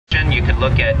could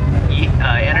look at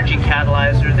energy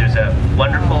catalyzer. There's a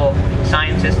wonderful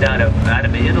scientist out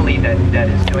of Italy that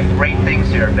is doing great things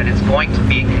here, but it's going to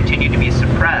continue to be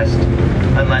suppressed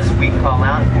unless we call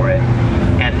out for it.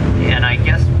 And I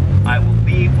guess I will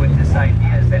leave with this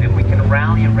idea, is that if we can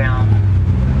rally around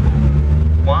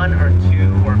one or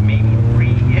two or maybe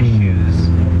three issues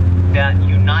that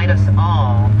unite us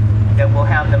all, that we'll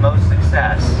have the most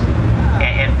success.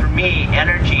 And for me,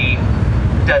 energy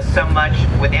does so much.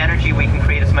 With energy, we can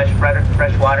create as much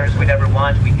fresh water as we'd ever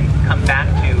want. We can come back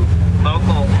to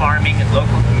local farming and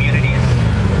local communities.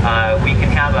 We can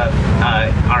have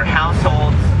our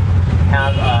households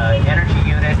have an energy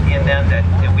unit in them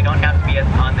that we don't have to be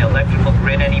on the electrical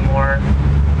grid anymore.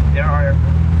 There are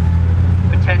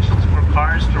potentials for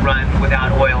cars to run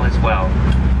without oil as well.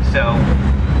 So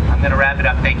I'm going to wrap it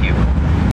up. Thank you.